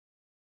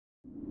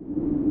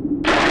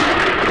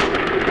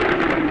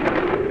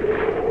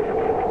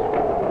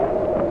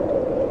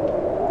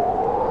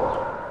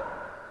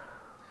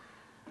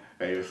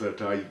up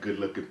to all you good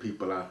looking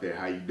people out there?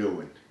 How you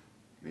doing?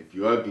 And if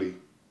you're ugly,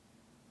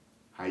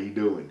 how you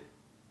doing?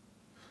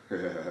 I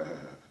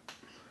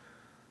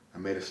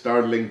made a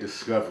startling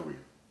discovery.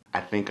 I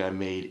think I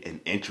made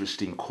an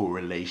interesting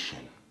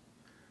correlation.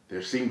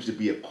 There seems to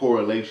be a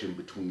correlation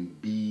between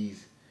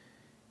bees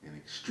and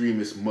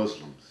extremist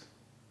Muslims.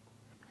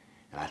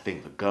 And I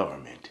think the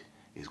government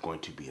is going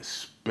to be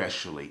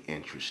especially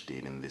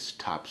interested in this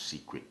top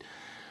secret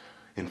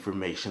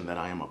information that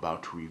I am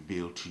about to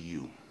reveal to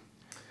you.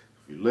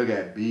 If you look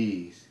at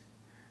bees,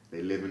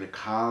 they live in a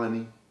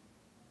colony,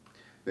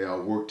 they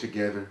all work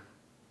together,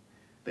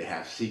 they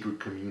have secret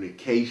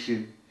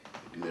communication,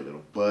 they do their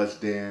little buzz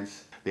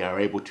dance. They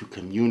are able to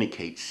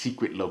communicate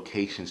secret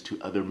locations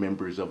to other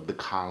members of the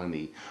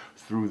colony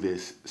through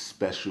this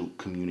special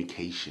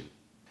communication.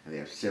 And they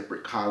have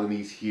separate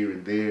colonies here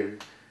and there.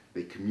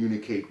 They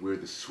communicate where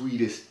the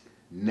sweetest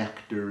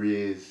nectar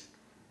is.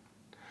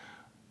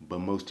 But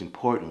most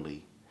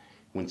importantly,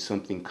 when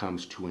something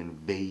comes to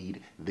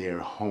invade their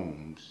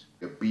homes,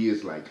 the bee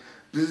is like,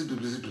 bzz, bzz,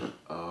 bzz, bzz.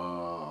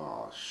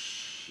 Oh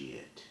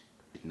shit.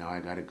 Now I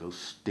gotta go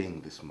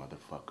sting this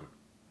motherfucker,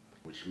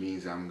 which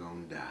means I'm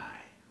gonna die.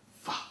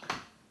 Fuck.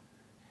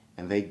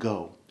 And they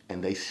go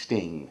and they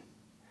sting,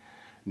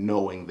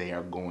 knowing they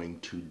are going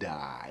to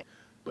die.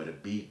 But a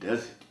bee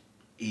doesn't.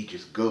 He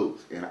just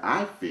goes. And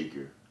I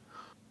figure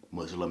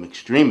Muslim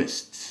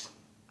extremists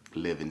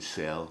live in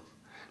cells,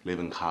 live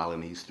in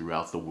colonies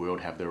throughout the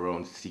world, have their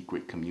own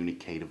secret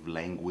communicative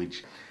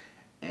language.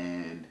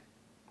 And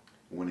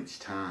when it's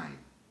time,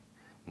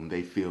 when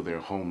they feel their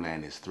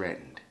homeland is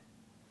threatened,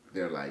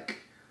 they're like,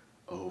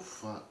 oh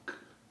fuck.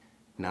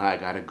 Now I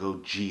gotta go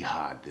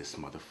jihad this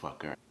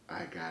motherfucker.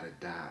 I gotta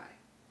die.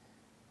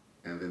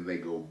 And then they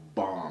go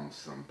bomb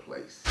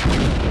someplace.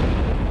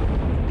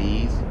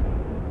 Bees,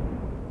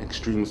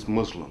 extremist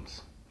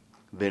Muslims,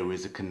 there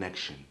is a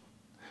connection.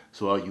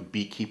 So all you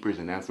beekeepers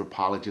and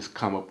anthropologists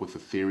come up with a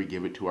theory,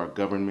 give it to our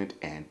government,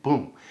 and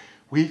boom,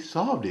 we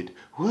solved it.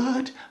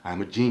 What?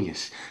 I'm a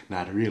genius.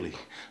 Not really.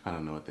 I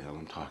don't know what the hell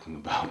I'm talking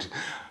about.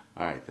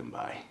 All right then,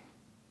 bye.